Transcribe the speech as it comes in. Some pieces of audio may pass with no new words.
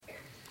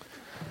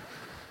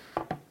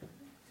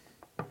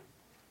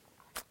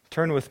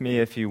Turn with me,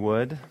 if you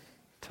would,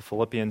 to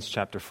Philippians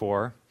chapter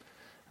 4,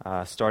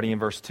 starting in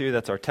verse 2.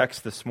 That's our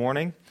text this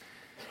morning.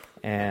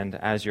 And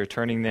as you're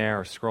turning there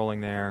or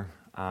scrolling there,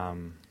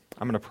 I'm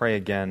going to pray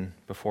again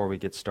before we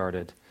get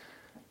started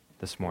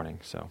this morning.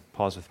 So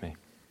pause with me.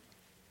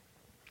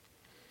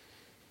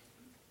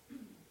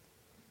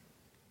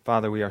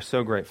 Father, we are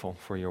so grateful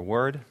for your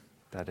word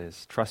that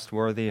is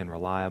trustworthy and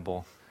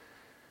reliable,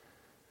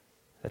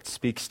 that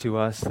speaks to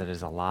us, that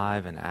is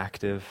alive and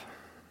active.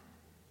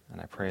 And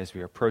I pray as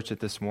we approach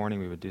it this morning,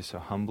 we would do so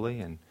humbly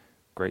and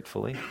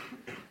gratefully,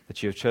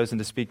 that you have chosen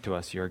to speak to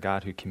us. You're a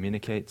God who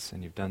communicates,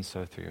 and you've done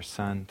so through your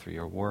Son, through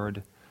your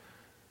word,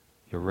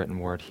 your written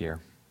word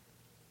here.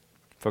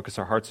 Focus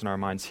our hearts and our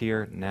minds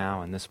here,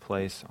 now, in this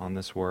place, on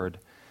this word,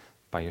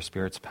 by your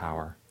Spirit's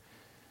power.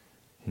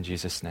 In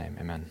Jesus' name,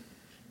 amen.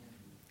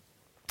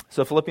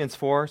 So Philippians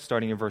 4,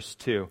 starting in verse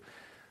 2.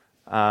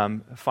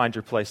 Find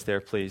your place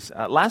there, please.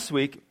 Last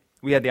week,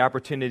 we had the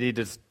opportunity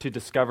to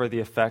discover the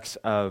effects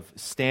of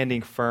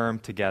standing firm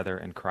together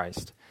in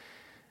Christ.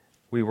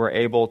 We were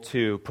able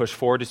to push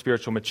forward to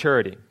spiritual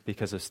maturity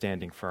because of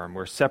standing firm.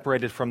 We're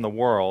separated from the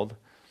world,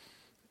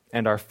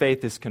 and our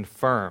faith is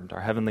confirmed.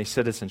 Our heavenly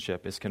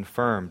citizenship is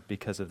confirmed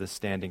because of this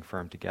standing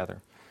firm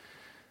together.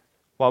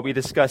 While we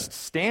discussed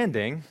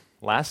standing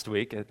last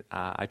week,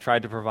 I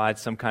tried to provide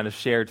some kind of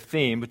shared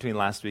theme between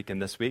last week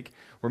and this week.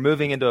 We're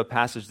moving into a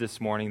passage this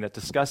morning that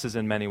discusses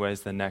in many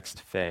ways the next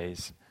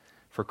phase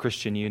for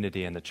Christian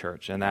unity in the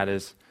church, and that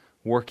is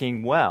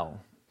working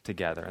well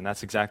together. And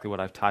that's exactly what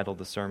I've titled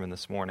the sermon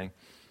this morning,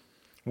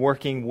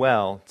 Working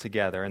Well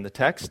Together. And the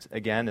text,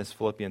 again, is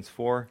Philippians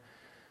 4,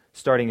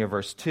 starting in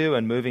verse 2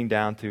 and moving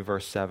down through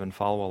verse 7.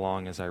 Follow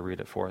along as I read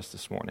it for us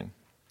this morning.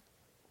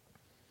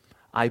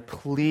 I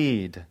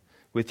plead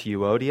with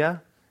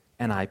Euodia,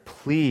 and I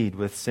plead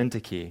with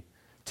Syntyche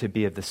to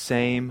be of the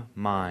same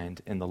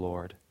mind in the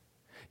Lord.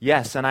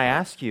 Yes, and I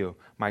ask you,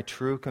 my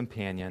true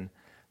companion,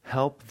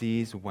 help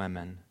these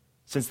women,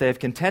 since they have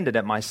contended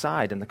at my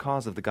side in the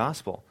cause of the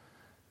gospel,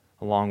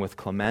 along with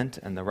Clement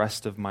and the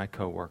rest of my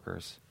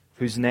co-workers,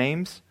 whose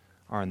names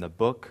are in the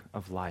book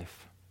of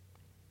life.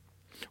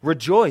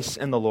 Rejoice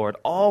in the Lord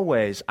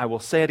always. I will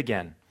say it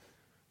again.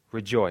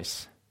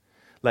 Rejoice.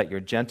 Let your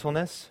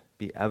gentleness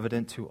be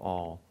evident to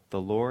all.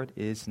 The Lord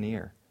is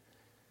near.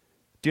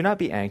 Do not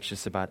be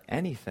anxious about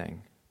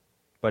anything,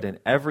 but in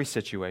every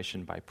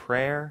situation by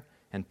prayer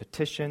and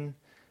petition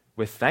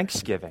with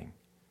thanksgiving,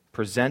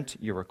 present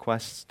your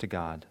requests to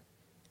God.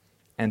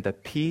 And the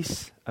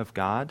peace of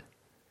God,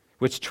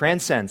 which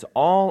transcends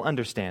all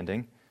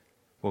understanding,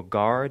 will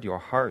guard your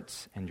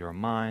hearts and your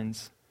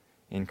minds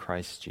in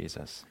Christ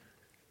Jesus.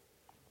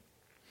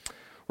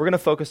 We're going to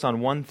focus on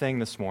one thing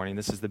this morning.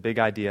 This is the big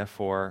idea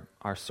for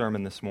our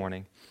sermon this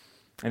morning.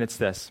 And it's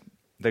this: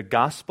 the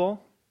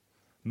gospel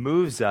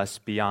moves us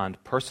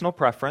beyond personal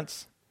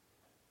preference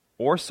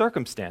or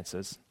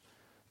circumstances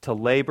to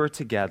labor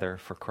together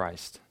for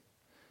Christ.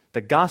 The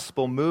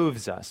gospel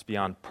moves us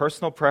beyond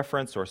personal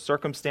preference or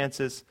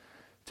circumstances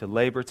to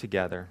labor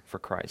together for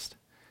Christ.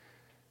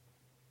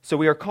 So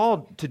we are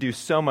called to do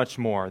so much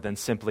more than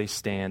simply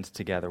stand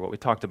together, what we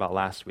talked about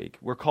last week.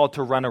 We're called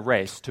to run a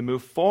race, to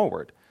move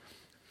forward.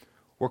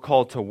 We're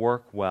called to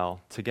work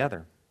well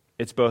together.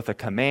 It's both a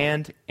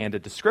command and a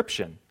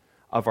description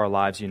of our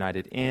lives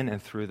united in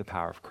and through the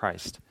power of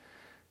Christ.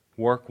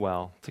 Work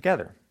well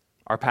together.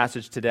 Our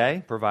passage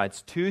today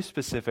provides two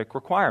specific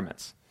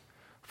requirements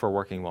for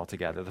working well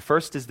together. The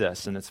first is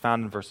this, and it's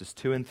found in verses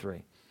 2 and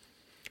 3.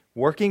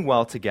 Working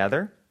well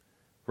together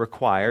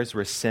requires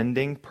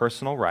rescinding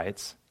personal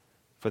rights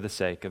for the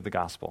sake of the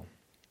gospel.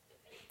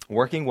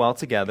 Working well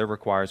together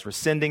requires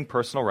rescinding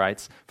personal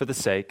rights for the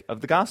sake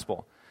of the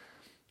gospel.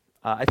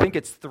 I think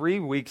it's 3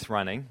 weeks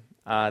running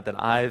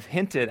that I've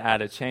hinted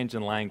at a change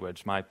in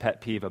language, my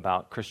pet peeve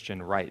about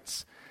Christian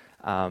rights.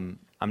 I'm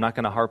not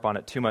going to harp on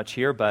it too much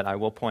here, but I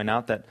will point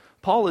out that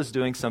Paul is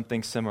doing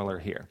something similar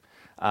here.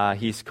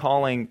 He's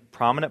calling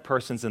prominent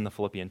persons in the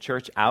Philippian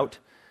church out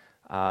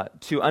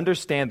to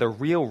understand the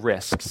real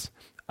risks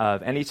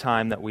of any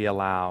time that we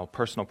allow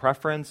personal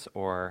preference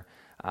or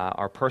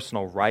our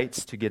personal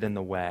rights to get in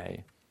the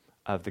way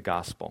of the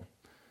gospel.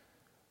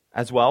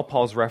 As well,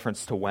 Paul's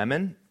reference to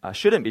women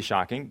shouldn't be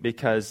shocking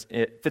because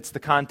it fits the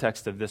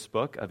context of this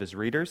book, of his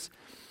readers.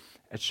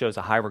 It shows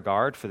a high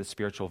regard for the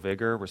spiritual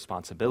vigor,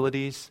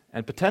 responsibilities,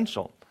 and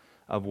potential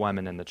of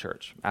women in the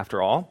church.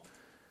 After all,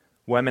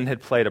 women had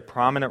played a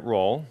prominent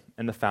role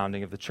in the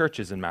founding of the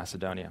churches in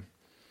Macedonia.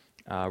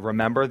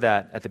 Remember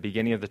that at the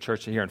beginning of the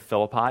church here in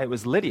Philippi, it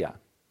was Lydia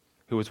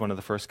who was one of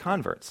the first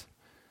converts,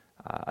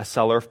 a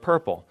seller of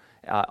purple.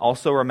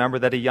 Also remember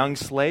that a young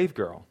slave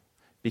girl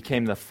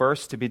became the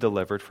first to be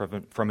delivered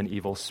from an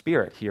evil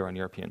spirit here on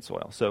European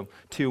soil. So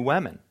 2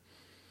 women.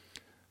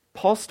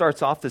 Paul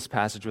starts off this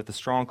passage with a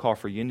strong call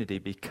for unity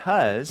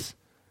because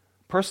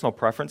personal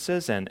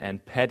preferences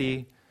and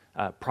petty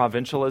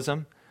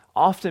provincialism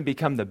often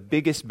become the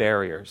biggest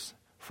barriers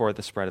for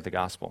the spread of the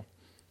gospel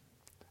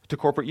to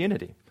corporate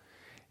unity.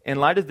 In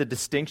light of the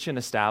distinction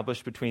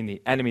established between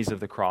the enemies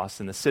of the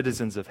cross and the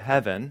citizens of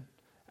heaven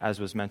as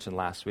was mentioned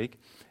last week,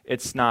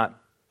 it's not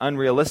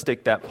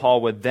unrealistic that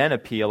Paul would then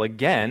appeal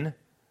again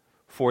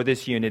for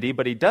this unity,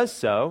 but he does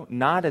so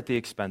not at the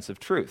expense of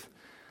truth.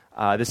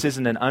 This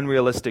isn't an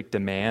unrealistic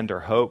demand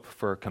or hope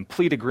for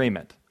complete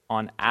agreement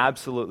on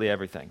absolutely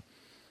everything.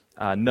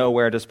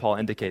 Nowhere does Paul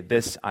indicate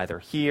this either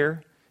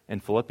here in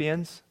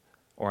Philippians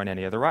or in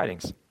any other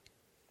writings.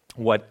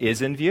 What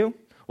is in view,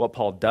 what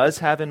Paul does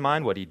have in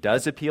mind, what he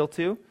does appeal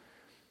to,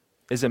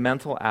 is a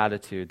mental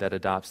attitude that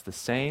adopts the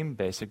same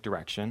basic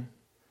direction,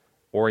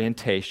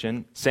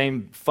 orientation,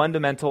 same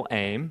fundamental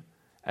aim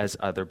as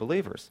other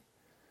believers.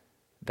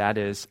 That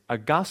is a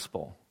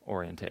gospel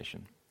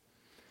orientation.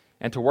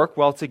 And to work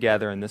well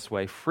together in this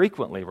way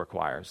frequently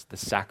requires the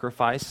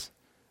sacrifice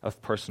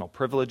of personal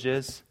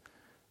privileges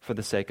for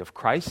the sake of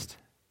Christ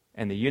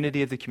and the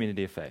unity of the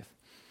community of faith.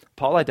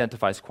 Paul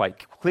identifies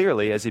quite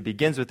clearly as he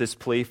begins with this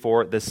plea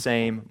for the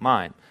same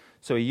mind.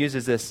 So he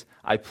uses this,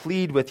 I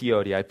plead with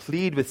Euodia, I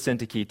plead with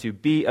Syntyche to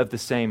be of the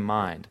same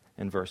mind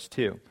in verse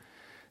 2.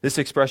 This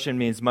expression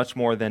means much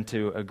more than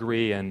to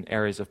agree in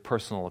areas of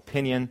personal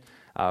opinion.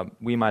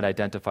 We might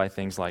identify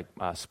things like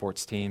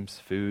sports teams,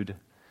 food,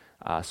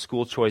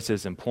 school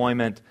choices,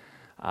 employment.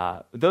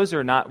 Those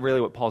are not really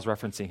what Paul's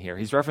referencing here.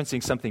 He's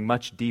referencing something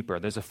much deeper.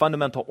 There's a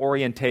fundamental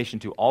orientation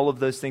to all of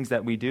those things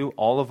that we do,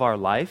 all of our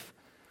life,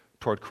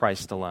 toward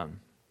Christ alone.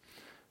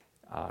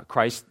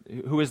 Christ,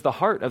 who is the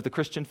heart of the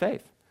Christian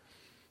faith.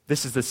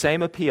 This is the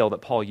same appeal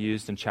that Paul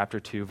used in chapter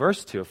 2,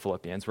 verse 2 of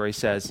Philippians, where he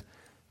says,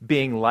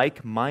 being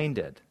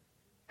like-minded,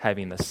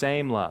 having the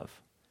same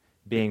love,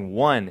 being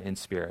one in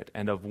spirit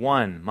and of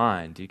one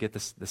mind. Do you get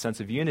the sense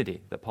of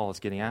unity that Paul is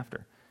getting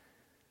after?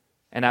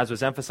 And as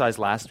was emphasized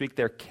last week,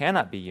 there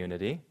cannot be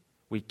unity.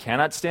 We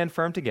cannot stand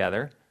firm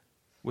together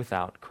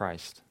without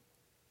Christ.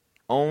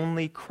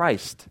 Only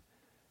Christ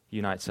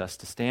unites us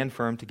to stand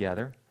firm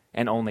together,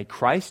 and only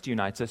Christ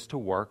unites us to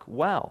work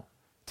well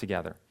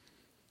together.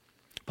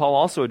 Paul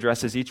also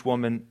addresses each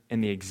woman in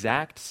the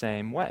exact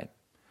same way.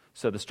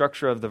 So the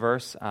structure of the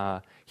verse,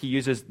 he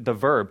uses the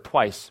verb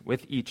twice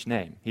with each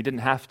name. He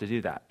didn't have to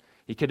do that.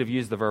 He could have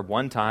used the verb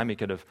one time. He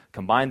could have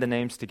combined the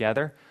names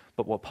together.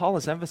 But what Paul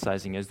is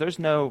emphasizing is there's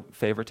no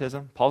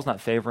favoritism. Paul's not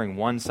favoring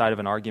one side of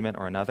an argument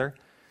or another.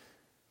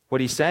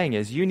 What he's saying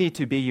is you need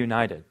to be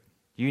united.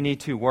 You need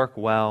to work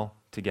well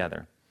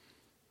together.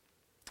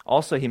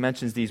 Also, he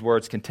mentions these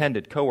words,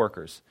 contended,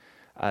 co-workers.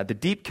 The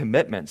deep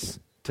commitments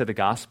to the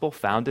gospel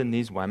found in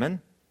these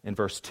women in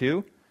verse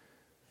 2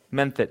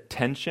 meant that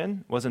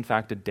tension was in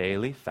fact a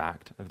daily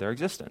fact of their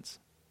existence.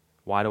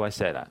 Why do I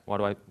say that? Why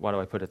do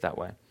I put it that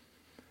way?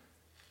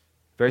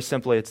 Very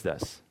simply, it's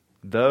this.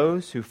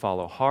 Those who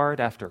follow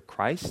hard after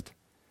Christ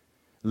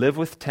live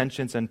with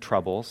tensions and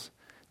troubles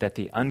that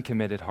the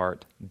uncommitted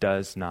heart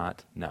does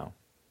not know.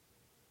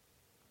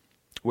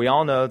 We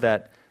all know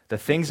that the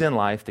things in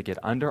life that get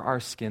under our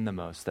skin the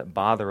most, that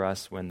bother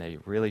us when they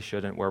really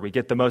shouldn't, where we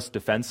get the most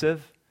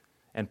defensive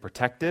and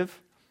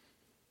protective,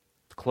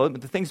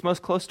 the things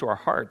most close to our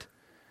heart,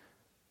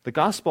 the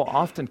gospel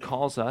often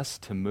calls us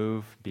to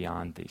move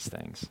beyond these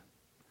things.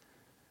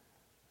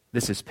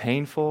 This is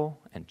painful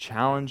and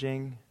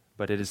challenging,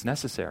 but it is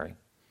necessary.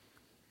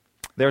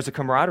 There's a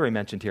camaraderie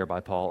mentioned here by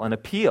Paul, an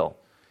appeal.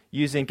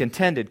 Using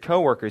contended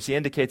co-workers, he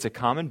indicates a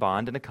common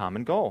bond and a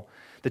common goal.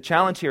 The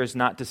challenge here is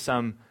not to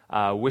some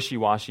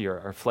wishy-washy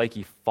or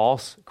flaky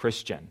false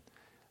Christian.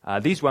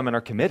 These women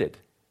are committed.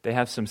 They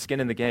have some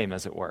skin in the game,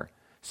 as it were.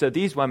 So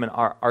these women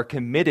are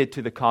committed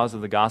to the cause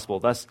of the gospel.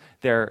 Thus,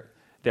 their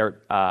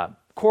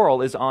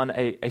quarrel is on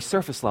a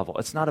surface level.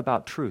 It's not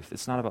about truth.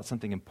 It's not about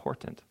something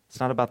important. It's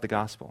not about the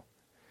gospel.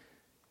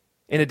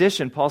 In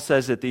addition, Paul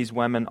says that these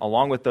women,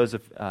 along with those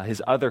of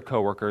his other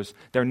co-workers,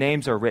 their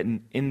names are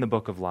written in the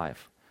book of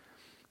life.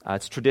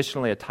 It's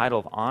traditionally a title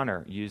of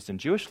honor used in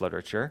Jewish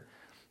literature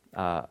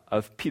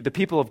of the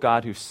people of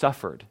God who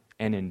suffered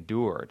and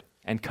endured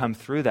and come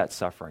through that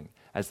suffering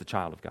as the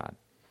child of God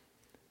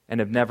and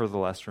have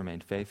nevertheless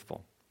remained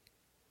faithful.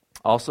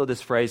 Also,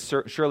 this phrase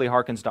surely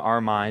harkens to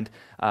our mind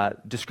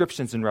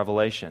descriptions in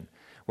Revelation,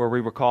 where we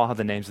recall how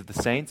the names of the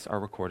saints are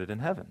recorded in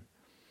heaven.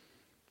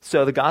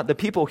 So the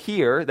people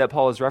here that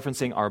Paul is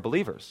referencing are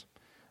believers,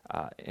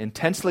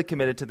 intensely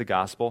committed to the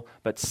gospel,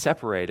 but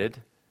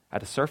separated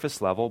at a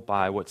surface level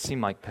by what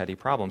seem like petty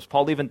problems.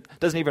 Paul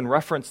doesn't even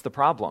reference the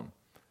problem.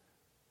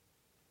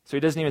 So he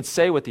doesn't even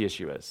say what the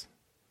issue is,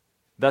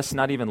 thus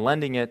not even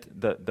lending it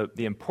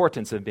the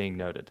importance of being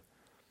noted.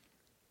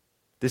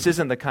 This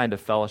isn't the kind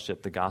of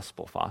fellowship the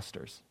gospel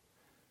fosters.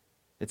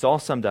 It's all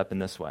summed up in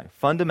this way.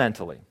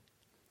 Fundamentally,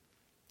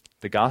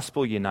 the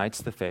gospel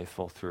unites the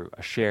faithful through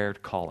a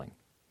shared calling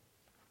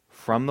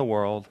from the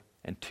world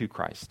and to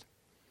Christ,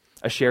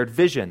 a shared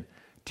vision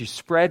to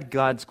spread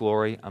God's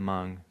glory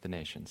among the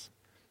nations,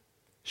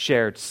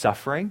 shared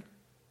suffering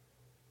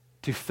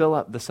to fill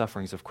up the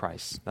sufferings of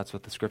Christ. That's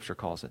what the scripture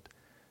calls it.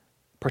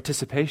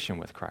 Participation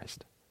with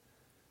Christ,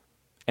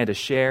 and a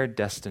shared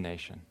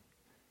destination,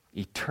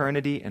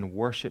 eternity and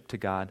worship to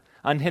God,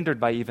 unhindered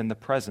by even the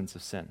presence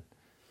of sin.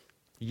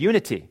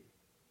 Unity,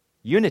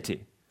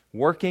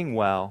 working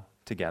well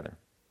together.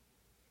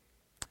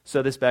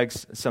 So this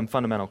begs some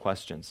fundamental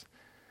questions.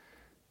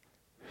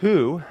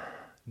 Who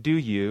do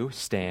you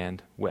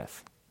stand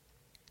with?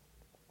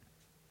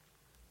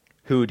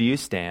 Who do you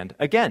stand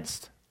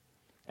against?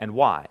 And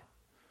why?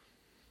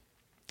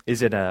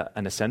 Is it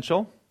an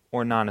essential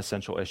or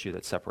non-essential issue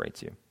that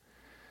separates you?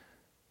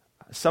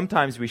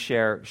 Sometimes we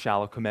share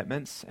shallow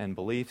commitments and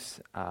beliefs,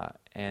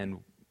 and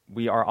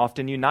we are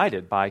often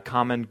united by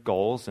common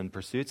goals and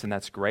pursuits, and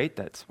that's great.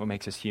 That's what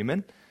makes us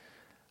human.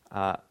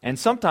 And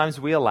sometimes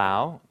we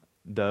allow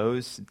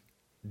those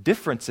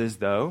differences,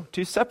 though,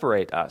 to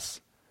separate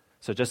us.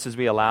 So just as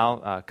we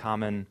allow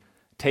common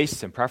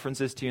tastes and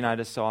preferences to unite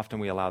us, so often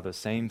we allow those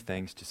same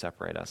things to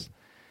separate us.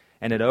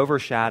 And it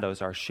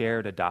overshadows our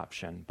shared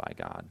adoption by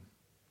God.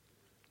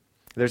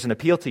 There's an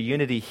appeal to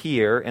unity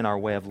here in our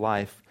way of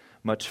life,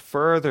 much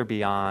further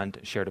beyond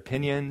shared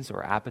opinions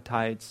or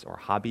appetites or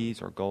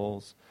hobbies or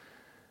goals.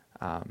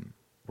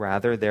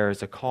 Rather, there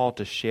is a call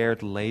to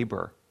shared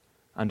labor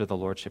under the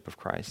lordship of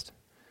Christ.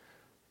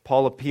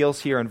 Paul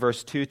appeals here in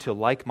verse 2 to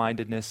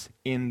like-mindedness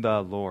in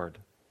the Lord,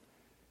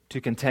 to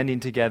contending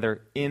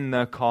together in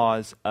the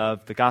cause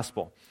of the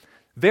gospel.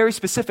 Very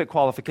specific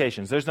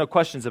qualifications. There's no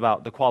questions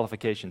about the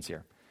qualifications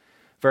here.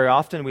 Very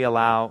often we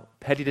allow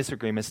petty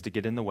disagreements to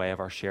get in the way of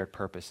our shared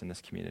purpose in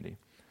this community.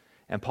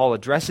 And Paul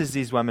addresses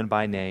these women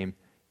by name,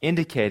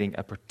 indicating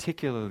a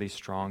particularly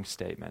strong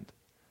statement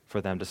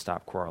for them to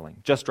stop quarreling.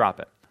 Just drop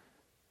it,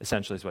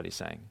 essentially is what he's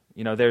saying.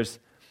 You know, there's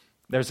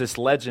this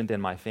legend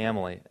in my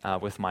family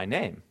with my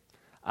name.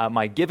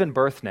 My given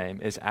birth name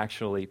is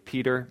actually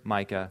Peter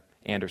Micah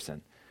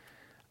Anderson.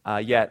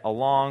 Yet,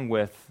 along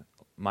with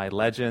my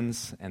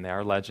legends, and there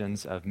are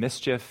legends of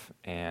mischief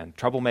and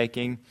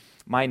troublemaking,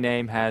 my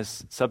name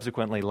has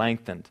subsequently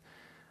lengthened.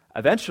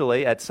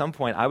 Eventually, at some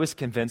point, I was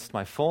convinced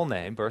my full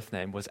name, birth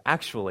name, was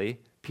actually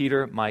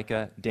Peter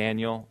Micah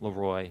Daniel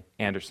Leroy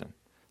Anderson.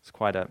 It's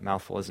quite a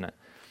mouthful, isn't it?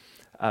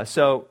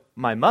 So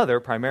my mother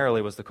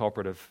primarily was the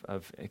culprit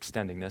of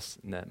extending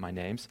my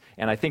names,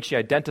 and I think she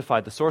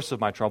identified the source of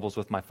my troubles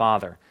with my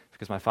father,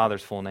 because my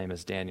father's full name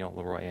is Daniel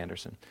Leroy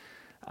Anderson.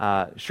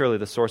 Surely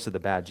the source of the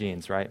bad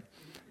genes, right?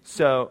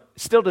 So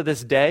still to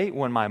this day,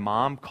 when my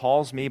mom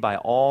calls me by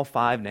all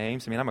 5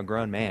 names, I mean, I'm a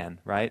grown man,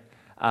 right?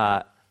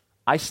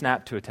 I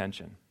snap to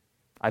attention.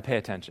 I pay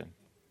attention.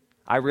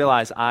 I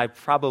realize I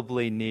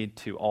probably need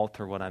to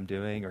alter what I'm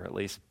doing, or at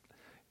least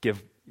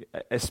give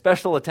a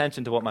special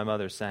attention to what my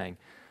mother's saying.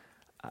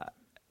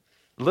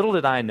 Little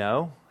did I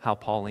know how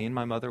Pauline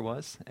my mother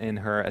was in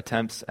her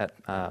attempts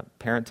at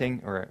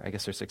parenting, or I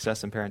guess her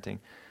success in parenting.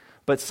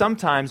 But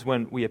sometimes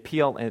when we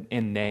appeal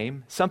in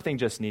name, something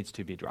just needs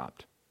to be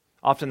dropped.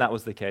 Often that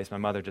was the case. My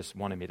mother just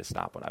wanted me to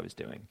stop what I was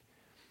doing.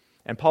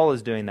 And Paul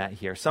is doing that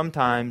here.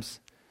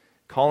 Sometimes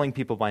calling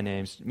people by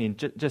names,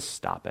 just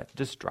stop it.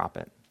 Just drop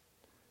it.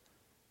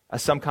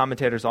 Some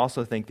commentators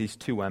also think these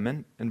 2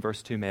 women in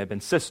verse 2 may have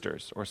been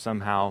sisters or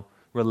somehow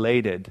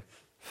related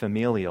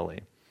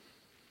familially.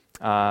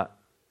 But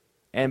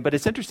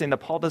it's interesting that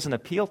Paul doesn't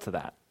appeal to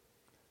that.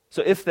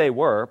 So if they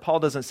were, Paul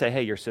doesn't say,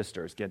 hey, you're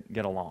sisters,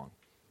 get along,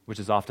 which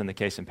is often the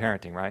case in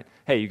parenting, right?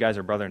 Hey, you guys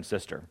are brother and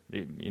sister.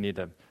 You need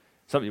to...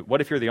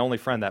 what if you're the only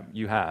friend that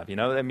you have? You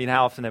know, I mean,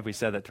 how often have we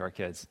said that to our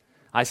kids?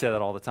 I say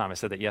that all the time. I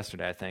said that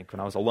yesterday, I think,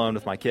 when I was alone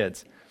with my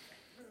kids.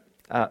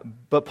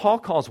 But Paul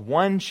calls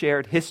one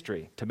shared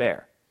history to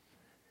bear.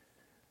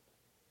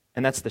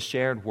 And that's the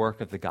shared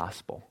work of the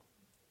gospel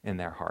in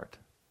their heart.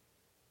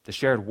 The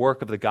shared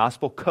work of the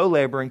gospel,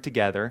 co-laboring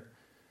together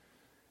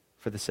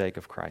for the sake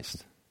of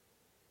Christ.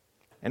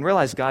 And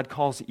realize God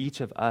calls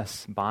each of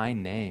us by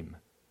name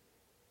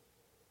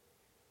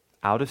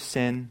out of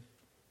sin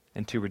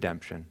into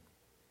redemption.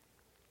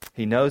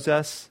 He knows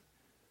us.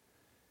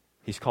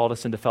 He's called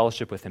us into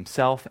fellowship with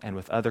himself and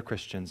with other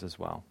Christians as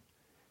well.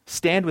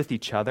 Stand with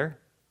each other.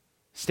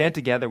 Stand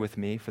together with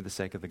me for the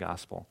sake of the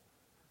gospel.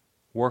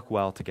 Work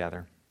well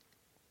together.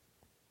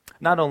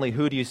 Not only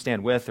who do you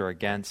stand with or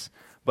against,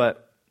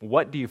 but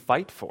what do you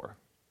fight for?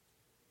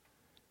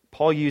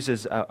 Paul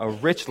uses a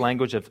rich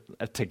language of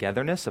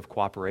togetherness, of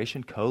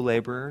cooperation,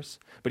 co-laborers,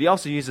 but he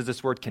also uses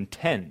this word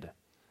contend.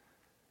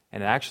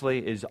 And it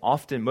actually is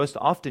most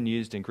often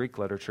used in Greek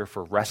literature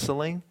for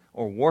wrestling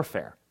or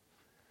warfare.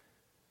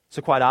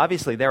 So quite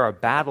obviously, there are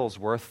battles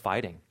worth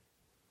fighting.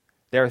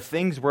 There are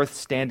things worth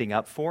standing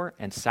up for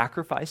and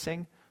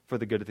sacrificing for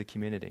the good of the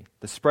community.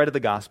 The spread of the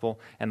gospel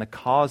and the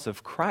cause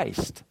of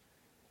Christ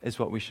is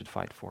what we should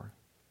fight for.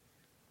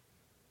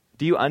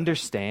 Do you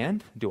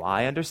understand? Do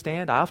I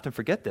understand? I often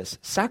forget this.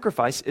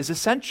 Sacrifice is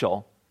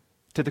essential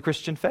to the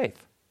Christian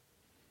faith.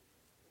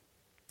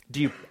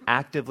 Do you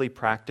actively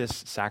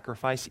practice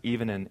sacrifice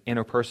even in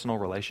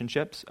interpersonal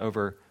relationships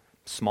over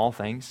small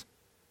things?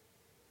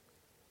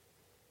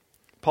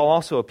 Paul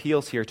also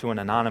appeals here to an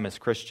anonymous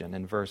Christian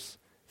in verse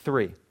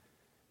 3.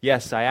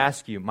 Yes, I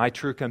ask you, my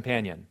true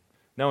companion.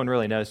 No one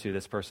really knows who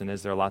this person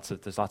is. There's lots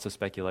of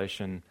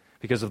speculation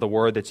because of the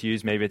word that's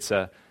used. Maybe it's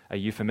a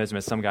euphemism,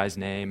 it's some guy's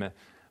name.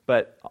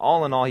 But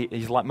all in all,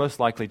 he's most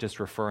likely just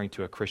referring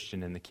to a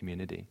Christian in the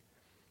community.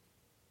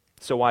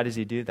 So why does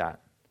he do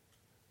that?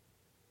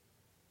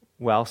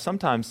 Well,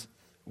 sometimes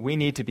we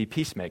need to be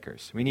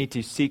peacemakers. We need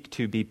to seek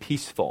to be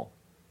peaceful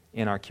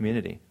in our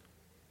community.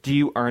 Do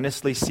you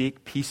earnestly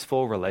seek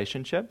peaceful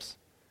relationships?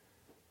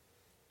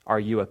 Are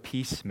you a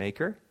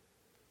peacemaker?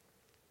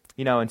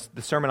 You know, in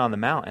the Sermon on the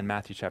Mount in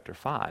Matthew chapter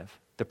 5,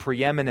 the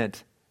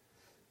preeminent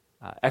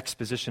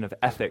exposition of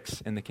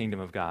ethics in the kingdom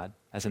of God.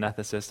 As an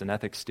ethicist, an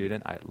ethics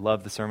student, I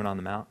love the Sermon on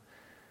the Mount.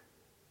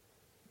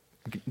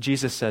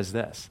 Jesus says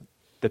this,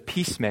 the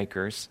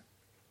peacemakers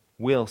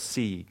will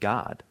see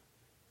God.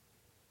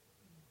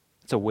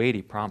 It's a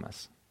weighty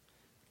promise.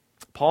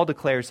 Paul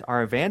declares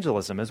our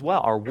evangelism as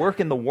well, our work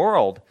in the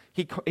world.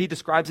 He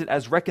describes it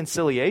as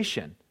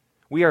reconciliation.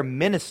 We are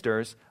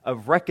ministers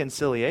of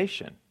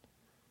reconciliation.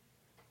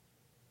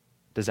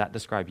 Does that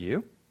describe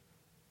you?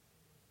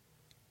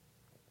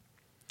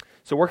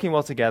 So working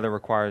well together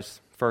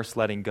requires first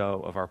letting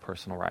go of our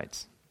personal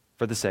rights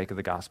for the sake of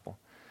the gospel.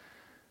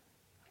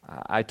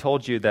 I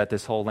told you that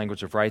this whole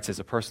language of rights is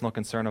a personal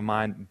concern of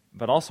mine,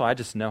 but also I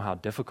just know how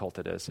difficult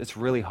it is. It's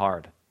really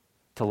hard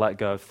to let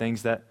go of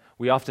things that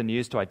we often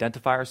use to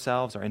identify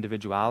ourselves, our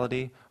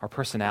individuality, our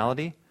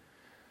personality.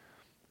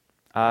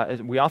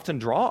 We often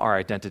draw our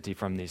identity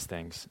from these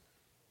things.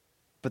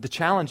 But the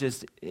challenge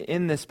is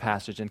in this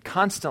passage and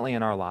constantly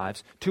in our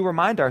lives to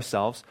remind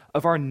ourselves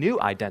of our new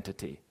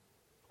identity,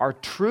 our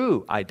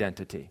true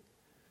identity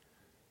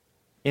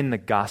in the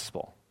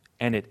gospel.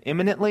 And it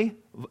imminently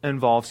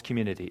involves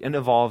community. It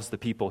involves the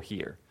people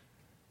here.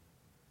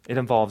 It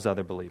involves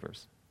other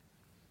believers.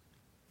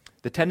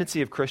 The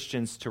tendency of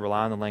Christians to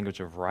rely on the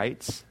language of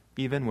rights,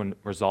 even when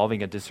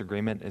resolving a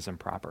disagreement, is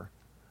improper.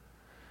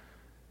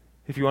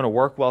 If you want to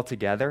work well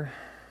together,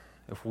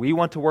 if we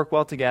want to work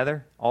well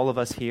together, all of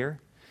us here,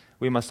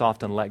 we must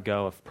often let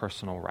go of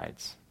personal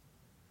rights.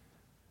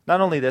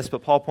 Not only this,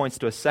 but Paul points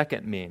to a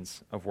second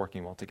means of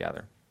working well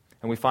together.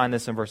 And we find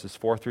this in verses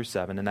 4 through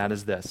 7, and that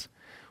is this.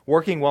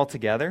 Working well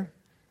together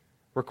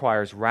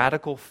requires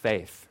radical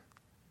faith,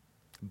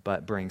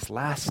 but brings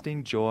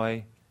lasting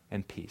joy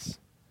and peace.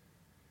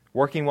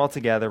 Working well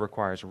together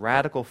requires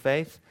radical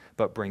faith,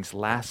 but brings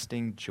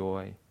lasting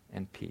joy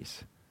and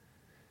peace.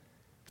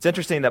 It's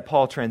interesting that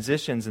Paul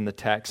transitions in the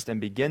text and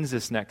begins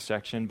this next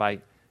section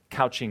by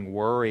couching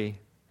worry,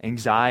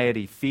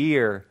 anxiety,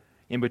 fear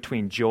in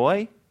between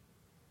joy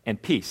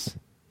and peace.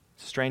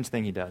 It's a strange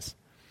thing he does.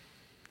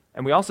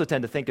 And we also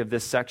tend to think of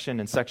this section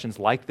and sections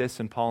like this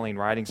in Pauline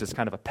writings as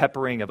kind of a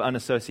peppering of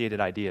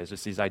unassociated ideas,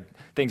 just these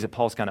things that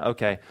Paul's kind of,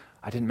 okay,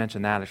 I didn't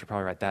mention that, I should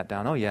probably write that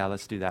down. Oh yeah,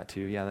 let's do that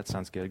too. Yeah, that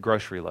sounds good.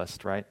 Grocery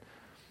list, right?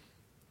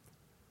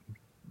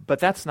 But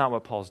that's not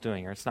what Paul's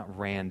doing here. It's not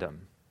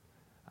random.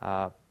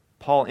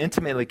 Paul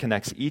intimately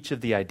connects each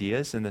of the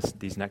ideas in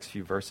these next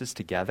few verses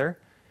together,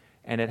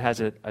 and it has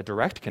a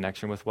direct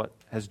connection with what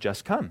has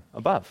just come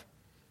above.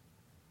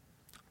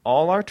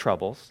 All our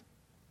troubles,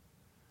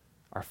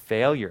 our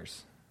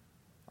failures,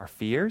 our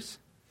fears,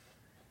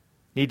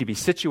 need to be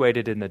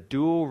situated in the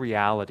dual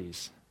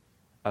realities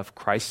of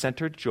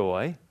Christ-centered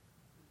joy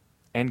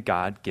and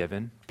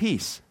God-given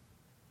peace.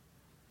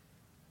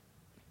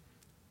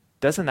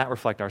 Doesn't that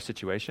reflect our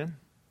situation?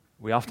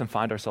 We often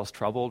find ourselves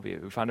troubled. We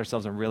find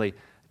ourselves in really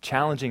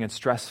challenging and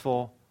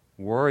stressful,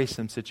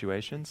 worrisome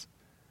situations.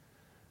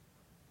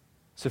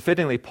 So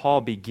fittingly,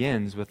 Paul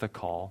begins with a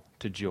call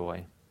to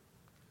joy.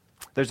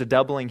 There's a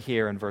doubling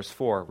here in verse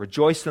 4.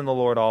 Rejoice in the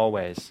Lord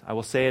always. I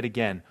will say it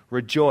again.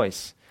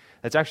 Rejoice.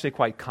 That's actually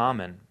quite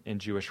common in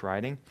Jewish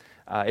writing.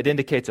 It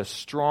indicates a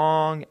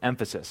strong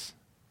emphasis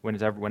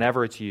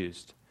whenever it's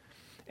used.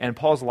 And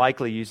Paul's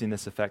likely using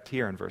this effect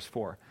here in verse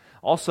 4.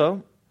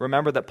 Also,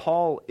 remember that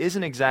Paul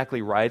isn't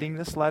exactly writing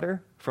this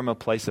letter from a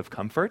place of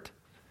comfort.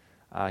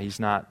 He's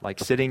not like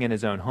sitting in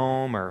his own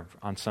home or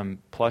on some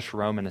plush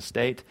Roman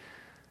estate.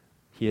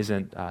 He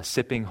isn't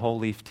sipping whole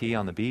leaf tea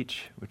on the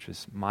beach, which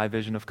is my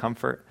vision of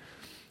comfort.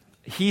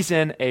 He's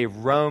in a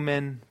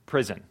Roman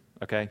prison,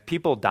 okay?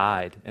 People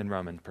died in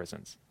Roman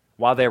prisons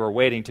while they were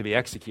waiting to be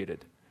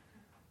executed.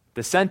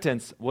 The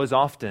sentence was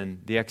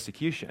often the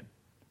execution.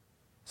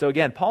 So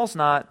again, Paul's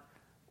not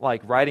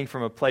like writing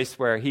from a place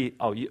where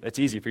it's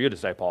easy for you to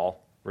say,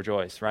 Paul,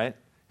 rejoice, right?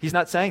 He's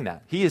not saying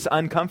that. He is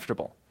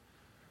uncomfortable.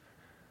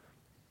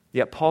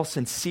 Yet Paul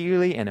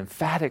sincerely and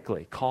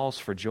emphatically calls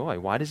for joy.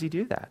 Why does he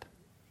do that?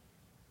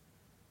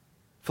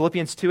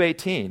 Philippians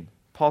 2:18,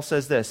 Paul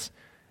says this,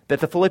 that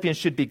the Philippians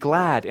should be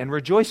glad and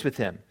rejoice with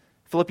him.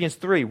 Philippians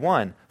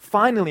 3:1,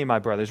 finally, my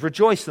brothers,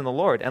 rejoice in the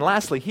Lord. And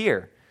lastly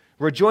here,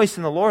 rejoice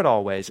in the Lord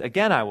always.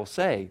 Again, I will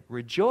say,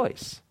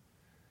 rejoice.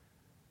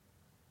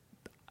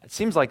 It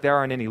seems like there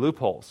aren't any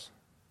loopholes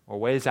or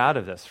ways out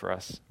of this for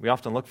us. We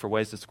often look for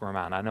ways to squirm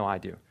out. I know I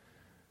do.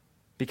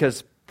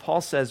 Because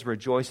Paul says,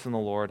 rejoice in the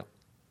Lord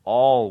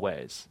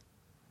always.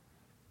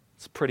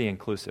 It's pretty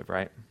inclusive,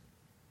 right?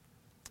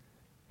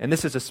 And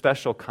this is a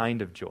special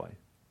kind of joy.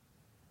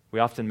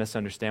 We often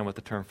misunderstand what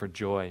the term for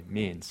joy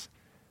means.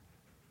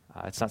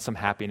 It's not some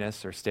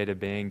happiness or state of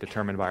being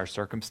determined by our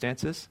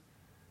circumstances.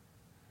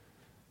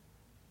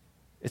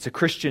 It's a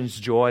Christian's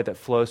joy that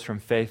flows from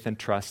faith and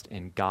trust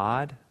in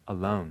God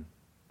alone.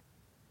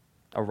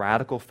 A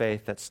radical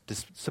faith that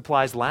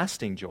supplies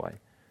lasting joy.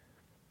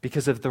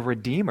 because of the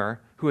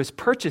Redeemer who has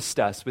purchased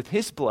us with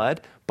his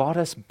blood, bought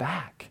us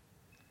back,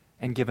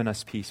 and given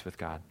us peace with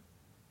God.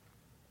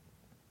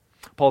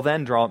 Paul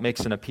then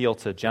makes an appeal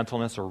to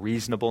gentleness or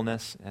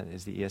reasonableness,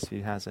 as the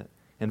ESV has it,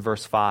 in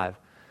verse 5.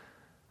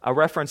 A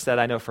reference that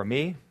I know for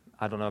me,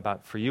 I don't know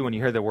about for you, when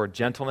you hear the word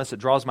gentleness, it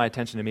draws my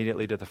attention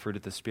immediately to the fruit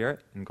of the Spirit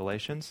in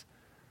Galatians.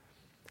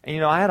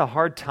 And I had a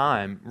hard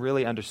time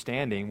really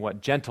understanding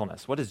what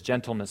does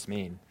gentleness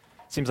mean?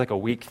 It seems like a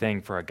weak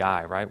thing for a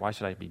guy, right? Why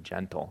should I be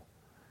gentle?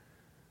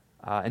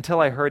 Until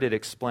I heard it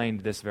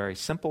explained this very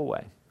simple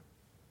way.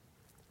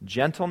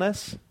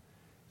 Gentleness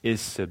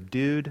is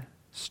subdued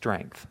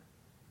strength.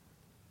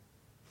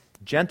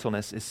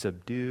 Gentleness is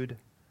subdued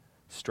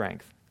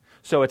strength.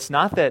 So it's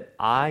not that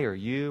I or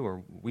you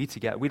or we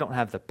together, we don't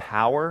have the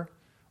power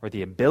or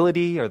the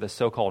ability or the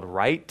so-called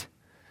right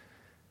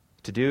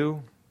to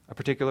do a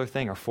particular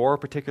thing or for a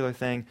particular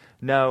thing.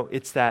 No,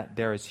 it's that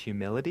there is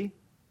humility,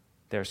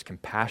 there's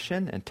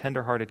compassion and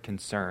tender-hearted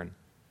concern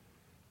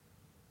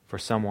for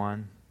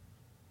someone.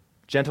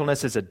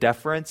 Gentleness is a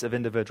deference of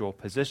individual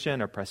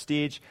position or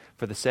prestige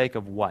for the sake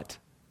of what?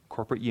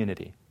 Corporate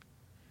unity.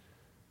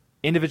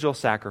 Individual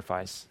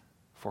sacrifice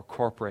for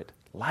corporate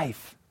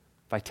life,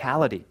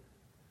 vitality.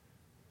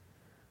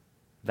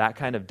 That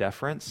kind of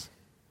deference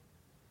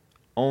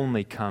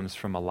only comes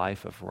from a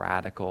life of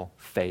radical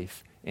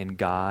faith in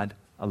God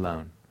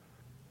alone.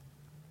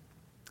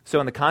 So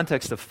in the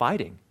context of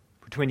fighting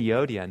between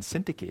Euodia and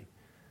Syntyche,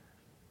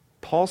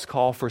 Paul's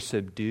call for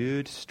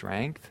subdued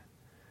strength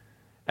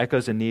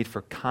echoes a need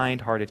for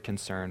kind-hearted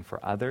concern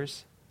for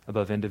others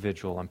above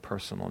individual and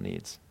personal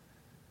needs.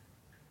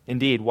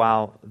 Indeed,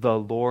 while the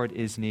Lord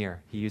is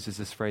near, he uses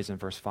this phrase in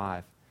verse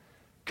 5,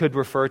 could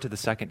refer to the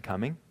second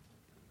coming.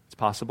 It's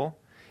possible.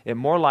 It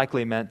more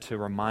likely was meant to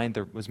remind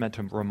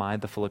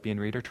the Philippian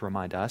reader, to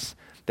remind us,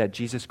 that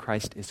Jesus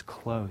Christ is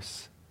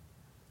close.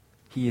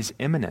 He is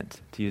imminent,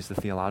 to use the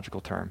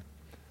theological term.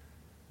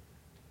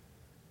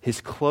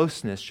 His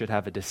closeness should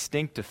have a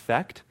distinct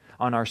effect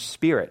on our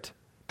spirit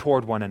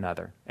toward one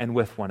another and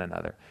with one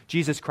another.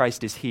 Jesus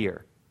Christ is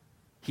here.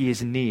 He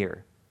is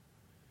near.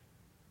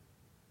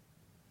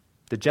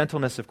 The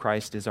gentleness of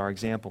Christ is our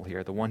example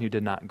here, the one who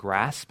did not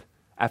grasp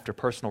after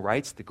personal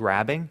rights, the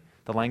grabbing,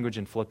 the language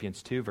in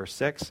Philippians 2, verse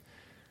 6.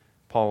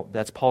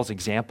 That's Paul's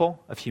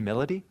example of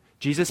humility.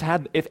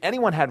 If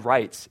anyone had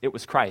rights, it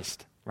was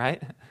Christ,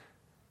 right?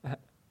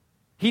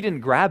 He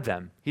didn't grab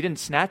them. He didn't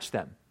snatch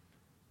them,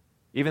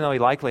 even though he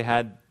likely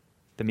had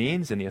the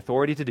means and the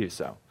authority to do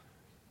so.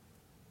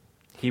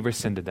 He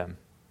rescinded them.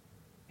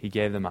 He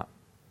gave them up.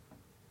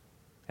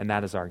 And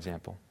that is our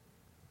example.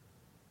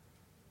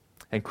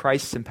 And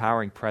Christ's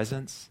empowering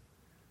presence,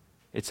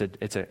 it's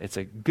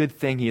a good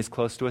thing he is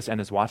close to us, and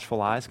his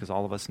watchful eyes, because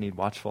all of us need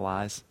watchful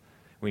eyes.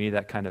 We need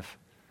that kind of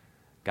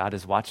God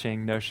is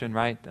watching notion,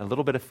 right? A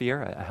little bit of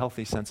fear, a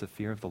healthy sense of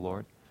fear of the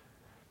Lord.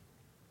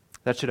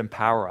 That should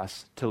empower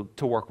us to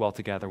work well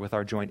together with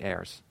our joint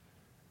heirs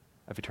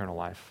of eternal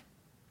life.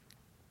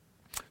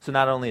 So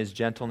not only is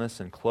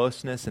gentleness and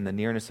closeness and the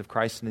nearness of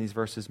Christ in these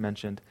verses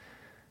mentioned,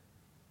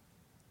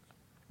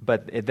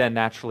 but it then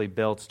naturally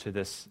builds to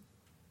this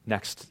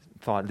next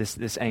thought,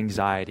 this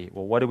anxiety.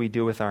 Well, what do we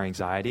do with our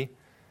anxiety?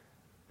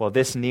 Well,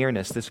 this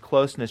nearness, this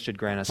closeness should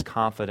grant us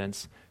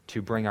confidence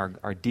to bring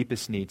our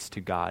deepest needs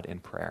to God in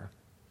prayer.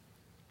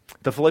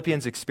 The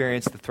Philippians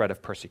experienced the threat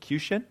of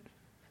persecution,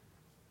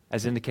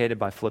 as indicated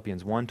by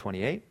Philippians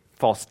 1:28,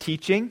 false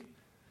teaching,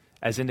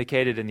 as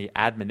indicated in the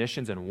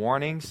admonitions and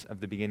warnings of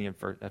the beginning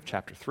of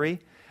chapter 3,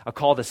 a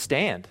call to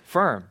stand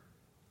firm.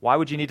 Why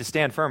would you need to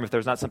stand firm if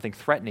there's not something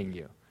threatening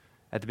you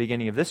at the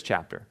beginning of this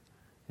chapter,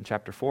 in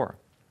chapter 4?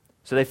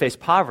 So they face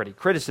poverty,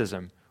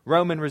 criticism,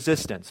 Roman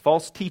resistance,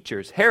 false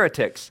teachers,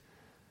 heretics.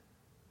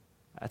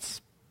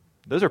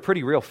 Those are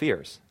pretty real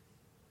fears.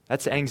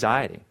 That's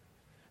anxiety.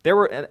 There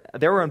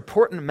were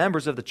important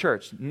members of the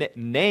church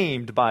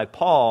named by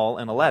Paul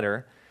in a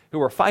letter who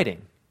were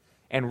fighting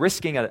and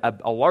risking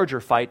a larger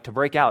fight to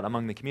break out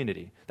among the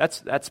community.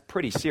 That's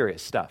pretty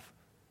serious stuff.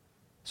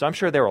 So I'm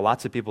sure there were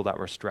lots of people that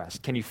were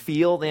stressed. Can you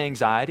feel the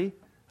anxiety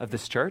of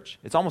this church?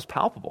 It's almost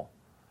palpable.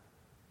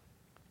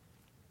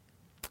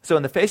 So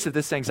in the face of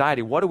this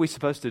anxiety, what are we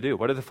supposed to do?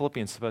 What are the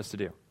Philippians supposed to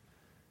do?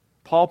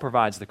 Paul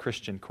provides the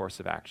Christian course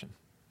of action.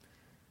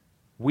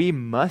 We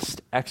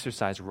must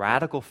exercise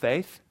radical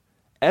faith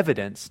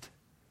evidenced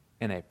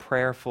in a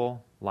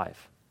prayerful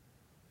life.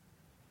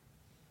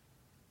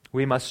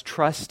 We must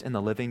trust in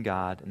the living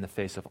God in the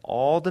face of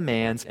all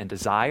demands and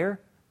desire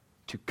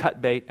to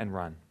cut bait and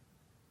run,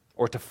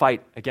 or to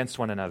fight against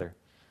one another,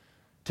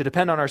 to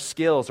depend on our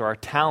skills or our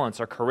talents,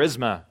 our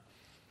charisma,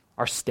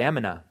 our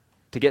stamina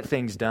to get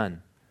things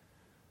done,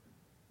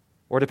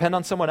 or depend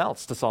on someone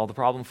else to solve the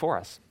problem for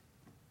us.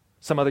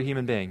 Some other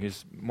human being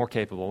who's more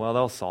capable. Well,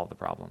 they'll solve the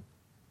problem.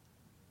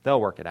 They'll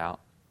work it out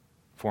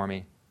for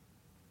me.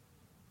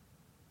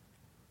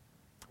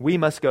 We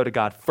must go to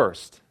God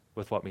first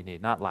with what we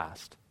need, not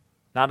last,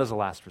 not as a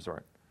last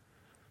resort.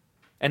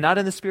 And not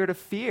in the spirit of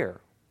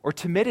fear or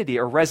timidity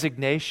or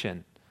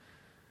resignation,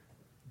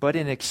 but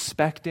in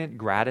expectant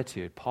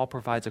gratitude. Paul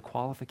provides a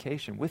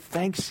qualification with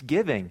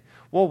thanksgiving.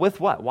 Well,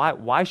 with what?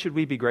 Why should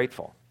we be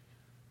grateful?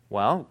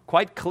 Well,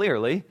 quite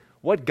clearly,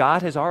 what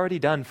God has already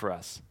done for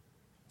us.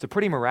 It's a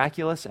pretty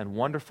miraculous and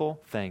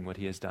wonderful thing what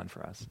he has done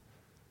for us.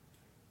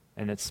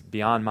 And it's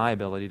beyond my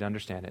ability to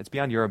understand it. It's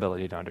beyond your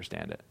ability to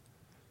understand it.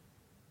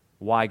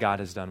 Why God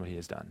has done what he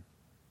has done.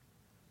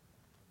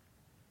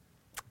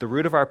 The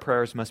root of our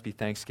prayers must be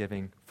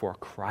thanksgiving for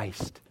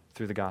Christ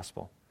through the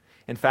gospel.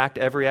 In fact,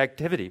 every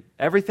activity,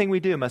 everything we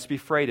do must be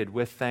freighted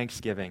with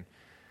thanksgiving.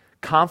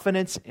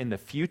 Confidence in the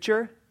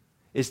future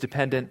is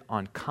dependent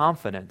on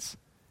confidence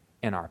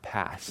in our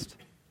past.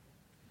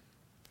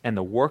 And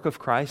the work of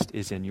Christ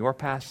is in your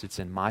past, it's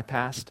in my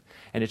past,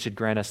 and it should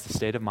grant us the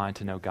state of mind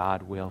to know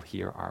God will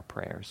hear our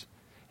prayers.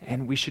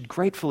 And we should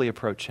gratefully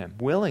approach him,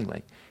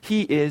 willingly.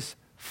 He is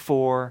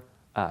for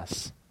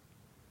us.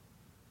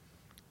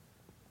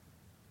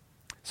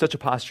 Such a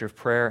posture of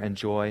prayer and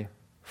joy,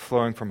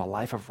 flowing from a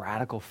life of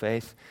radical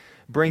faith,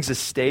 brings a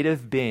state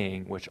of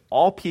being which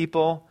all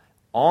people,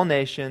 all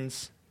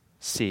nations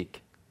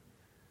seek.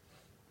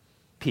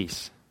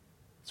 Peace.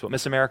 It's what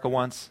Miss America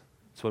wants.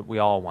 It's what we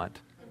all want.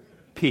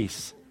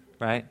 Peace,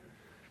 right?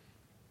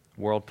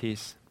 World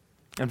peace.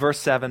 In verse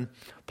 7,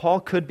 Paul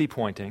could be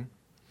pointing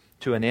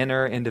to an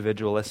inner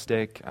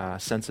individualistic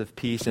sense of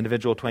peace,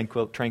 individual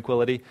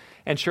tranquility,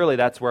 and surely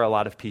that's where a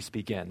lot of peace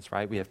begins,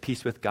 right? We have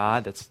peace with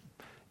God that's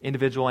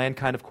individual and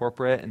kind of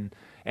corporate,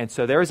 and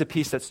so there is a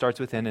peace that starts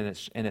within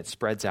and it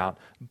spreads out.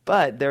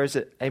 But there is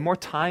a more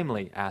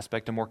timely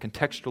aspect, a more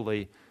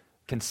contextually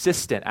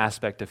consistent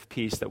aspect of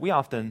peace that we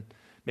often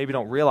maybe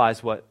don't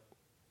realize what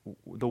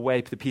the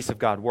way the peace of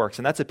God works.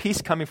 And that's a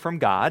peace coming from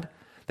God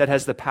that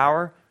has the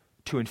power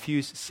to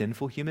infuse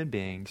sinful human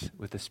beings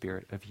with the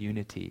spirit of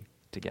unity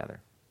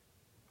together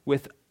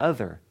with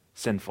other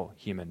sinful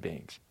human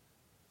beings.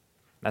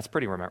 That's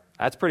pretty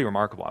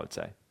remarkable, I would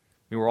say. I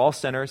mean, we're all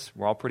sinners,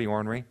 we're all pretty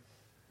ornery,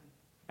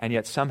 and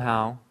yet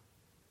somehow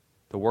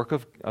the work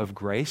of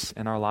grace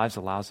in our lives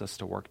allows us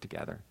to work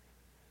together.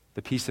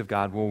 The peace of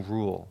God will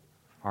rule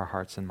our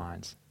hearts and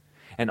minds.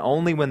 And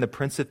only when the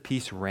Prince of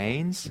Peace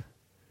reigns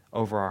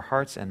over our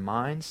hearts and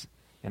minds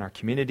in our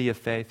community of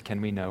faith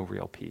can we know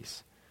real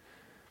peace.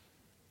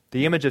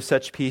 The image of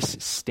such peace,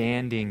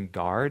 standing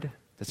guard,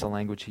 that's the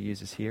language he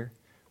uses here,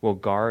 will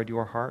guard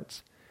your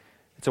hearts.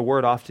 It's a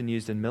word often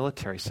used in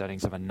military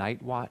settings of a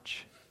night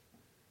watch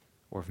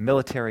or of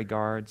military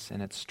guards,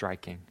 and it's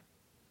striking.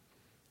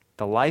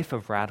 The life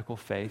of radical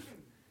faith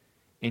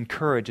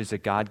encourages a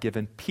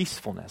God-given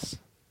peacefulness,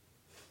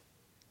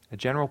 a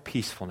general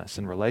peacefulness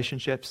in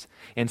relationships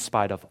in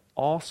spite of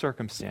all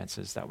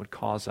circumstances that would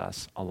cause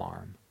us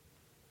alarm.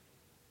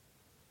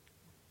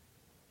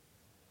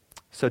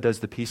 So does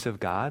the peace of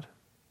God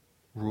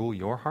rule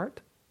your heart?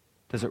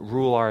 Does it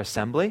rule our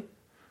assembly?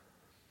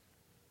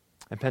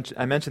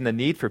 I mentioned the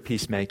need for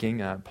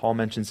peacemaking. Paul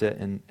mentions it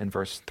in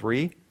verse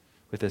 3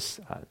 with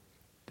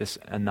this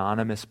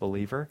anonymous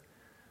believer.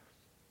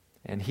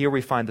 And here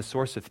we find the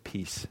source of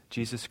peace,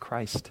 Jesus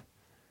Christ,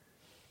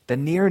 the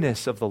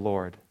nearness of the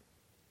Lord.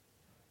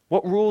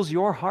 What rules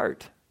your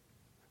heart?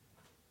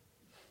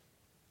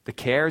 The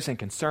cares and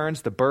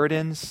concerns, the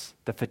burdens,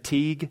 the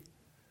fatigue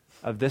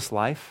of this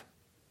life?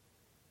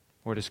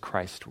 Or does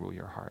Christ rule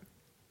your heart?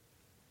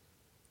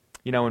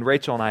 You know, when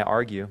Rachel and I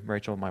argue,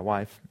 Rachel, my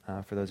wife,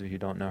 for those of you who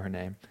don't know her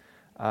name,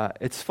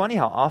 it's funny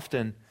how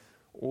often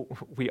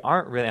we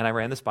aren't really, and I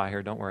ran this by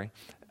her, don't worry.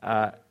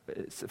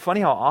 It's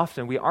funny how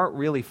often we aren't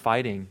really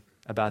fighting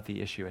about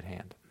the issue at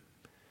hand.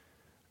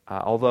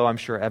 Although I'm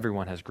sure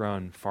everyone has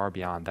grown far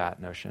beyond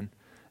that notion.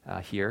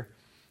 Here,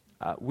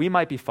 we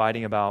might be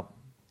fighting about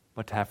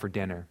what to have for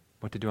dinner,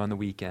 what to do on the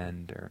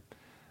weekend,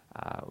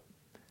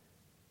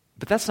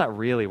 but that's not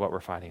really what we're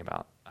fighting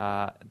about.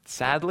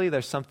 Sadly,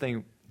 there's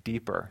something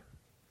deeper,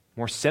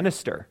 more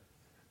sinister,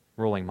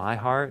 ruling my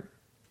heart,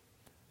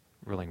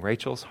 ruling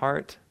Rachel's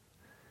heart.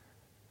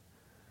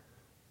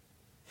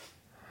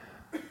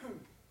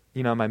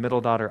 You know, my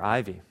middle daughter,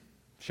 Ivy,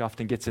 she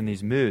often gets in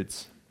these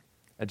moods,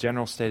 a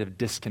general state of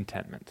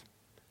discontentment,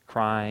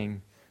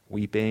 crying,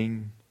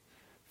 weeping,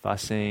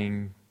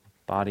 fussing,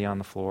 body on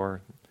the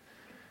floor.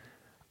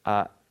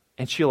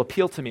 And she'll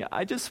appeal to me,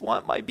 I just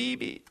want my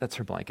BB. That's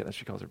her blanket, that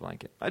she calls her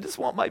blanket. I just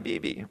want my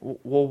BB.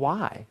 Well,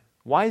 why?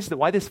 Why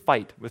this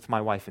fight with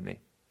my wife and me?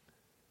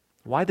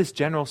 Why this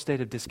general state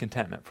of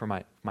discontentment for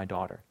my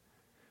daughter?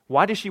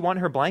 Why does she want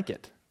her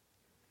blanket?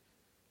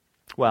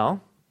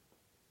 Well,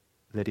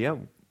 Lydia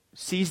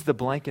sees the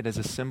blanket as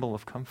a symbol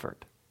of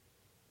comfort.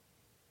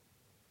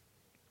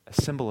 A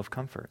symbol of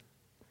comfort.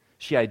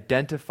 She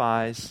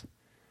identifies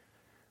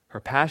her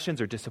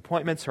passions, her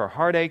disappointments, her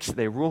heartaches,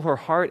 they rule her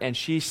heart, and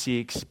she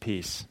seeks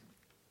peace.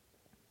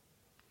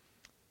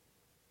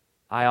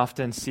 I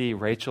often see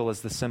Rachel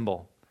as the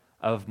symbol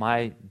of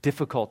my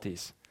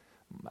difficulties.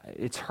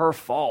 It's her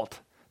fault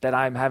that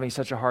I'm having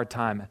such a hard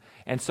time,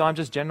 and so I'm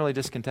just generally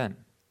discontent.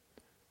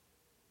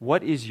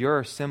 What is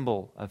your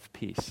symbol of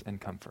peace and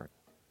comfort?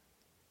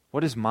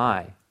 What is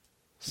my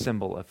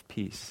symbol of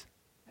peace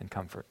and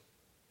comfort?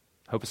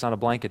 Hope it's not a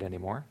blanket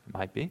anymore. It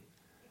might be.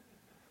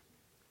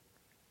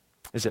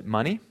 Is it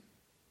money?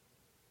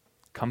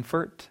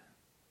 Comfort?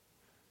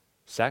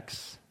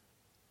 Sex?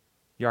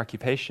 Your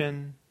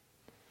occupation?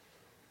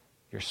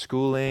 Your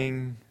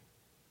schooling?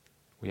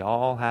 We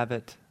all have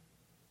it.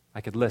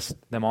 I could list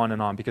them on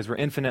and on because we're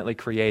infinitely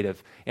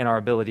creative in our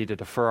ability to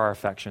defer our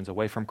affections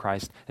away from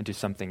Christ and do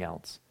something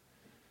else.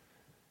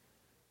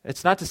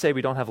 It's not to say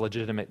we don't have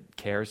legitimate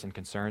cares and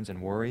concerns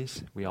and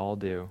worries. We all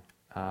do.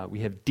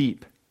 We have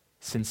deep,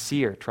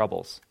 sincere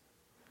troubles.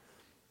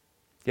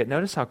 Yet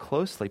notice how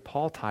closely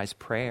Paul ties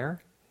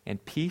prayer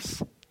and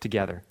peace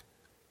together.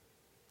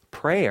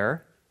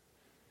 Prayer,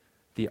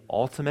 the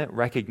ultimate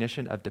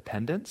recognition of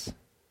dependence,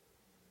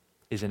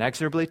 is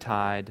inexorably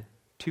tied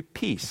to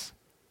peace,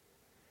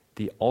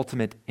 the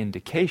ultimate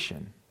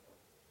indication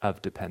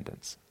of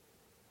dependence.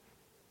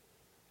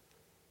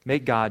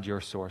 Make God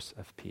your source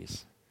of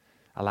peace.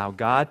 Allow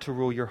God to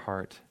rule your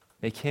heart.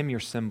 Make him your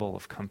symbol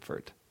of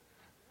comfort.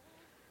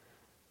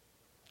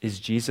 Is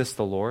Jesus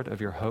the Lord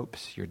of your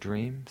hopes, your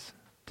dreams?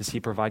 Does he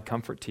provide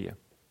comfort to you?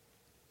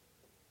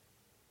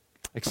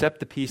 Accept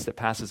the peace that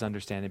passes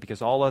understanding,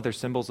 because all other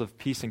symbols of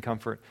peace and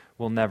comfort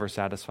will never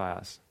satisfy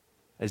us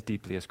as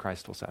deeply as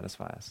Christ will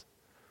satisfy us.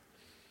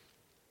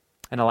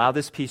 And allow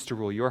this peace to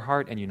rule your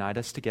heart and unite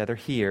us together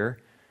here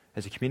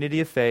as a community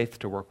of faith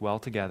to work well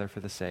together for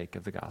the sake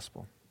of the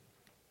gospel.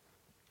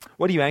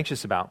 What are you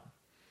anxious about?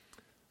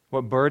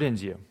 What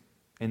burdens you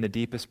in the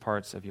deepest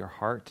parts of your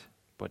heart?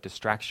 What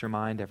distracts your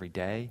mind every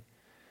day?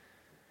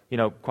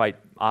 Quite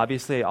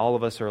obviously, all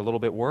of us are a little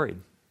bit worried,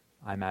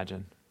 I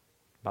imagine,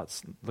 about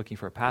looking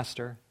for a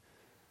pastor.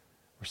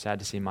 We're sad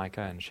to see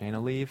Micah and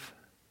Shayna leave.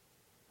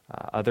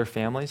 Other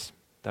families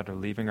that are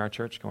leaving our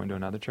church, going to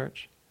another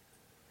church.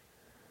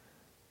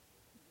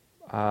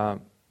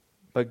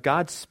 But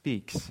God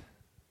speaks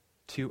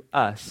to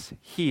us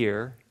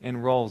here in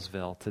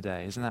Rollsville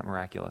today. Isn't that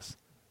miraculous?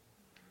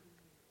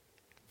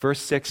 Verse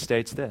 6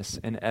 states this: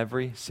 in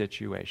every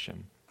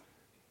situation.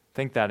 I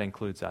think that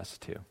includes us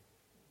too.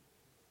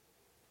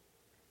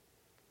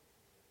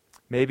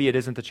 Maybe it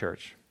isn't the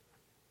church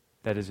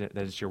that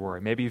is your worry.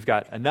 Maybe you've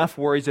got enough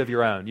worries of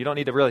your own. You don't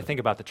need to really think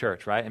about the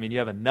church, right? I mean, you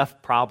have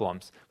enough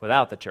problems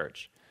without the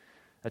church.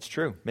 That's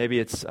true. Maybe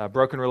it's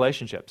broken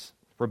relationships,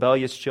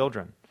 rebellious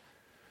children,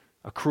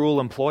 a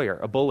cruel employer,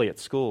 a bully at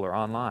school or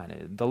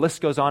online. The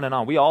list goes on and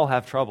on. We all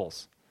have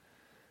troubles.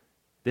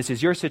 This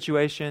is your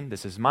situation.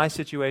 This is my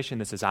situation.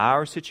 This is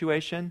our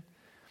situation.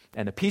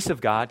 And the peace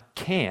of God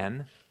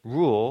can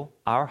rule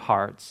our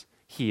hearts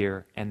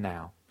here and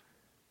now.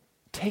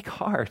 Take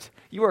heart.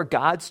 You are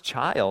God's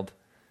child.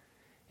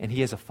 And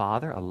he is a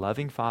father, a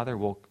loving father,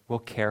 will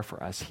care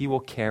for us. He will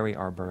carry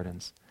our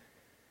burdens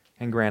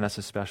and grant us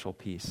a special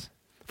peace.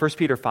 1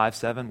 Peter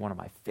 5:7, one of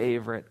my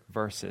favorite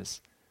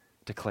verses,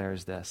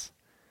 declares this: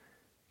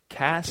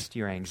 cast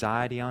your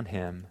anxiety on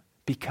him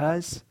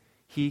because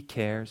he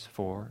cares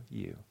for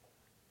you.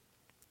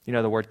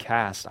 The word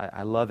cast,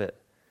 I love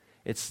it.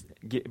 It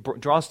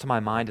draws to my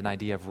mind an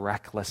idea of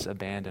reckless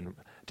abandon,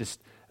 just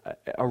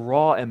a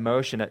raw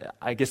emotion.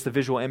 I guess the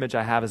visual image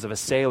I have is of a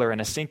sailor in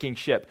a sinking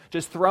ship,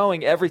 just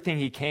throwing everything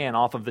he can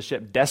off of the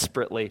ship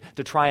desperately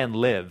to try and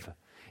live.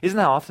 Isn't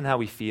that often how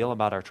we feel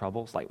about our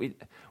troubles? Like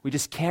we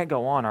just can't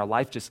go on. Our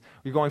life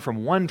we're going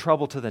from one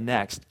trouble to the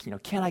next.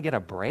 Can I get a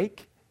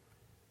break?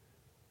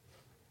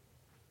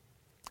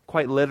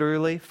 Quite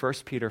literally, 1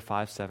 Peter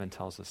 5:7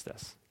 tells us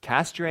this: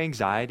 cast your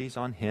anxieties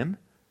on him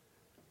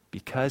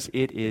because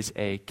it is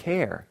a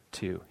care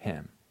to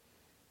him.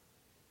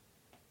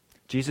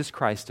 Jesus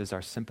Christ is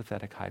our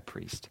sympathetic high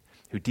priest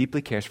who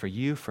deeply cares for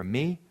you, for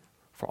me,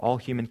 for all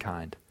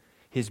humankind.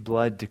 His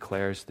blood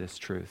declares this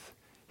truth.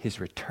 His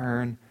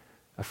return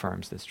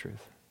affirms this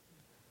truth.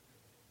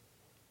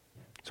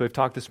 So we've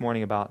talked this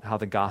morning about how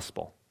the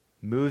gospel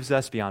moves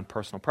us beyond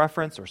personal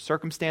preference or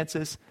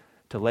circumstances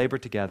to labor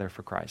together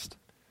for Christ.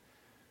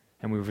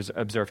 And we've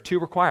observed two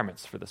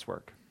requirements for this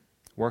work.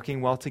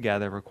 Working well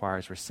together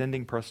requires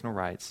rescinding personal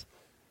rights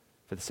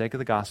for the sake of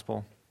the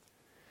gospel,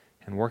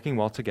 and working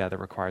well together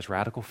requires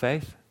radical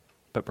faith,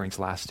 but brings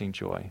lasting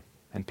joy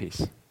and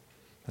peace.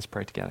 Let's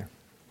pray together.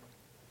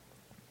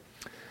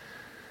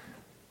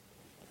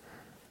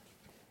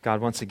 God,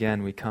 once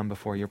again, we come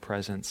before your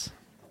presence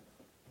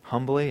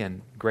humbly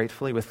and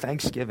gratefully, with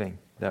thanksgiving,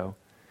 though,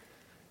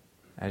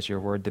 as your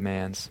word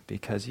demands,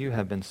 because you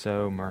have been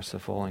so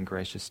merciful and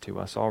gracious to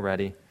us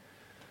already.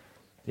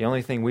 The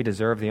only thing we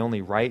deserve, the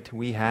only right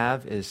we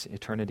have, is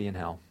eternity in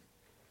hell.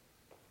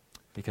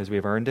 Because we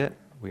have earned it,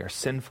 we are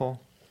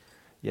sinful,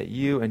 yet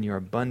you in your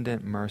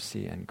abundant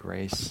mercy and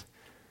grace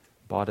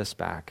bought us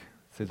back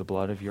through the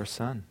blood of your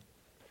Son,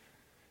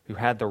 who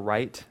had the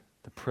right,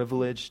 the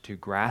privilege to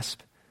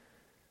grasp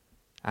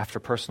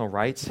after personal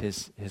rights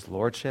his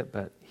lordship,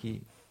 but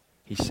he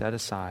set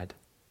aside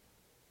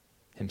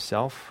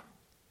himself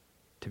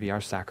to be our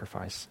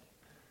sacrifice.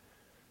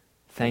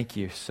 Thank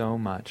you so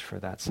much for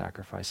that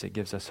sacrifice. It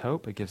gives us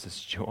hope. It gives us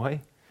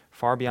joy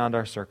far beyond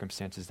our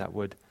circumstances that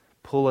would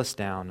pull us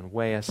down and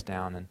weigh us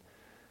down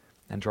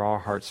and draw our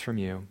hearts from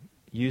you.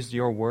 Use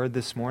your word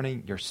this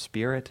morning, your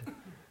Spirit,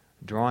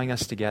 drawing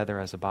us together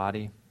as a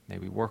body. May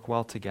we work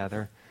well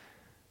together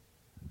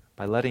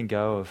by letting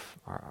go of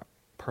our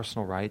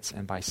personal rights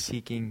and by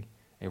seeking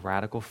a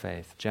radical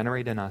faith.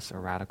 Generate in us a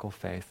radical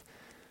faith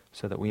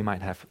so that we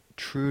might have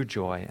true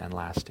joy and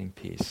lasting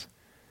peace.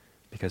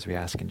 Because we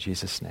ask in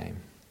Jesus'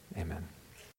 name, amen.